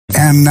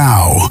And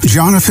now,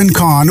 Jonathan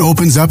Cahn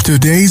opens up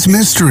today's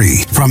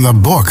mystery from the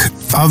Book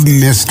of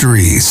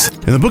Mysteries.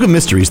 In the Book of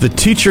Mysteries, the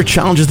teacher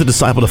challenges the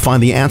disciple to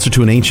find the answer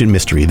to an ancient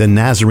mystery, the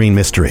Nazarene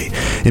Mystery.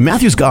 In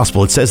Matthew's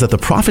Gospel, it says that the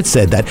prophet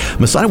said that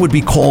Messiah would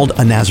be called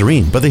a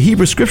Nazarene, but the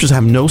Hebrew Scriptures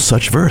have no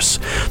such verse.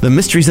 The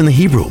mystery's in the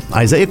Hebrew.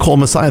 Isaiah called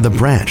Messiah the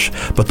branch,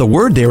 but the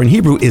word there in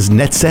Hebrew is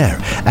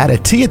netzer. Add a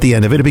T at the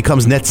end of it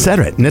becomes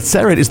Netzeret.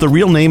 Netzeret is the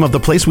real name of the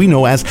place we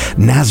know as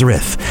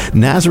Nazareth.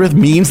 Nazareth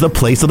means the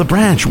place of the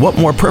branch. What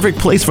more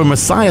perfect place for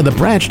Messiah the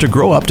branch to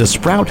grow up, to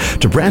sprout,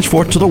 to branch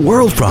forth to the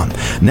world from?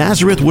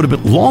 Nazareth would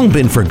have long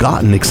been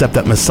forgotten, except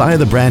that Messiah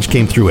the branch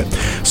came through it.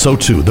 So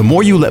too, the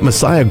more you let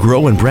Messiah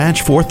grow and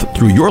branch forth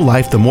through your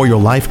life, the more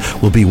your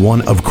life will be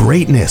one of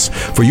greatness.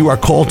 For you are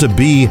called to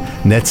be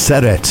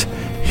Netzeret,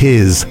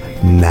 His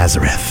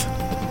Nazareth.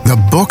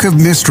 The Book of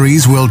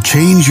Mysteries will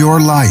change your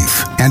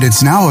life, and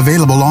it's now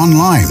available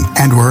online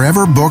and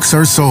wherever books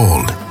are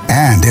sold.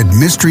 And at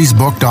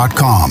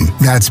mysteriesbook.com.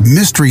 That's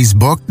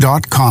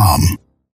mysteriesbook.com.